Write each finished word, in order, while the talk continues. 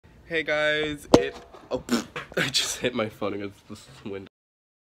Hey guys, oh, I just hit my phone against this window.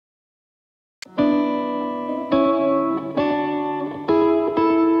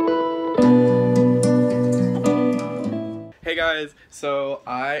 Hey guys, so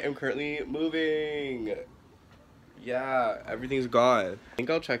I am currently moving. Yeah, everything's gone. I think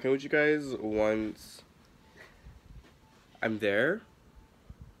I'll check in with you guys once I'm there.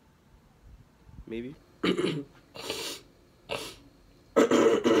 Maybe.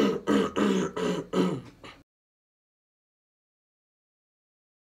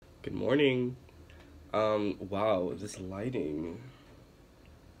 Good morning. Wow, this lighting.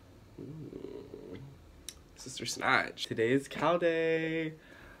 Ooh. Sister Snatch. Today is cow day.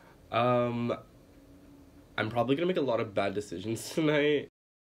 I'm probably gonna make a lot of bad decisions tonight.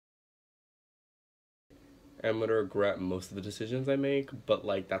 I'm gonna regret most of the decisions I make, but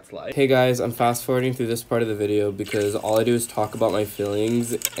like, that's life. Hey guys, I'm fast forwarding through this part of the video because all I do is talk about my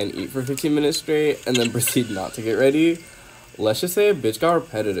feelings and eat for 15 minutes straight and then proceed not to get ready. Let's just say a bitch got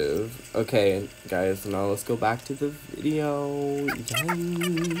repetitive. Okay, guys, now let's go back to the video.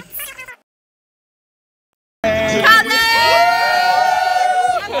 Yikes.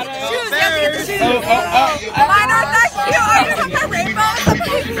 Mine are that cute. Are you looking at rainbows?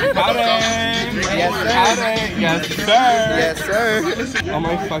 Yes, sir. Yes, sir. Oh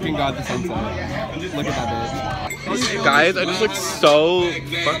my fucking god, the sunset. Look at that bitch. Guys, I just look so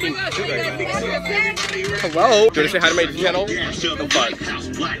fucking cute right now. Hello. Do you want to say hi to my channel? No fun.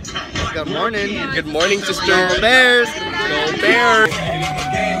 Good morning. Good morning, sister. Go Bears. Go Bears.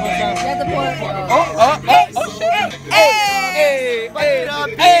 Oh, shit.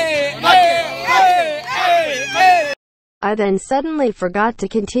 I then suddenly forgot to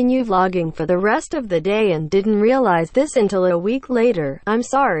continue vlogging for the rest of the day and didn't realize this until a week later. I'm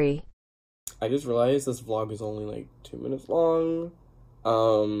sorry. I just realized this vlog is only like 2 minutes long.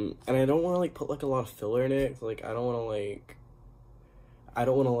 And I don't want to like put like a lot of filler in it. So, like, I don't want to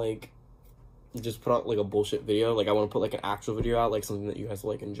like just put out like a bullshit video. Like, I want to put like an actual video out, like something that you guys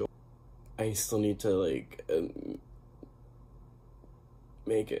will like enjoy. I still need to like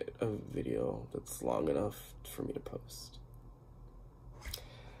make it a video that's long enough for me to post.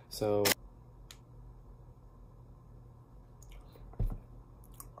 So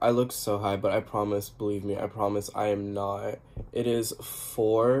I look so high, but I promise, believe me, I promise I am not. It is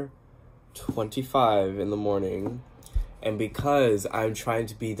 4:25 in the morning, and because I'm trying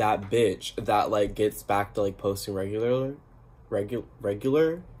to be that bitch that like gets back to like posting regular,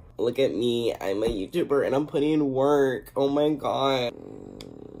 look at me, I'm a YouTuber and I'm putting in work. Oh my god.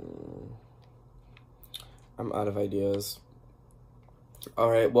 I'm out of ideas.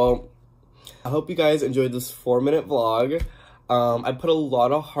 Alright, well, I hope you guys enjoyed this 4-minute vlog. I put a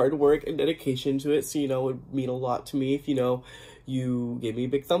lot of hard work and dedication to it, so you know it would mean a lot to me if you gave me a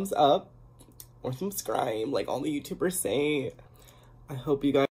big thumbs up or subscribe like all the YouTubers say. I hope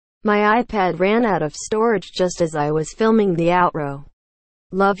you guys. My iPad ran out of storage just as I was filming the outro.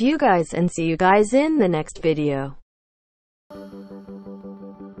 Love you guys and see you guys in the next video.